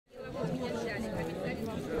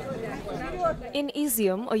In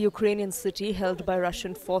Izium, a Ukrainian city held by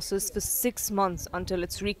Russian forces for 6 months until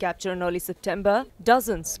its recapture in early September,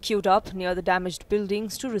 dozens queued up near the damaged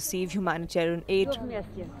buildings to receive humanitarian aid.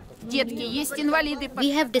 We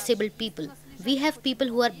have disabled people. We have people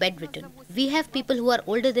who are bedridden. We have people who are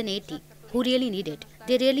older than 80 who really need it.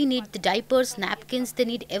 They really need the diapers, napkins, they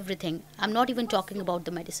need everything. I'm not even talking about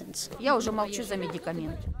the medicines.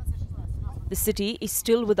 The city is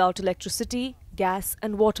still without electricity, gas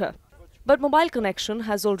and water. But mobile connection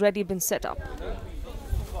has already been set up.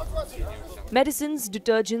 Medicines,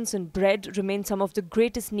 detergents and bread remain some of the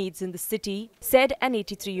greatest needs in the city, said an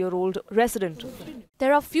 83-year-old resident.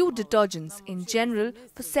 There are few detergents. In general,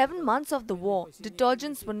 for 7 months of the war,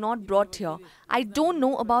 detergents were not brought here. I don't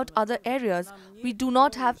know about other areas. We do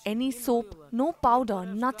not have any soap, no powder,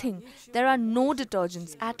 nothing. There are no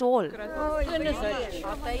detergents at all.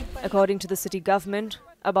 According to the city government,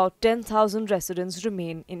 about 10,000 residents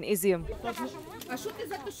remain in Izium.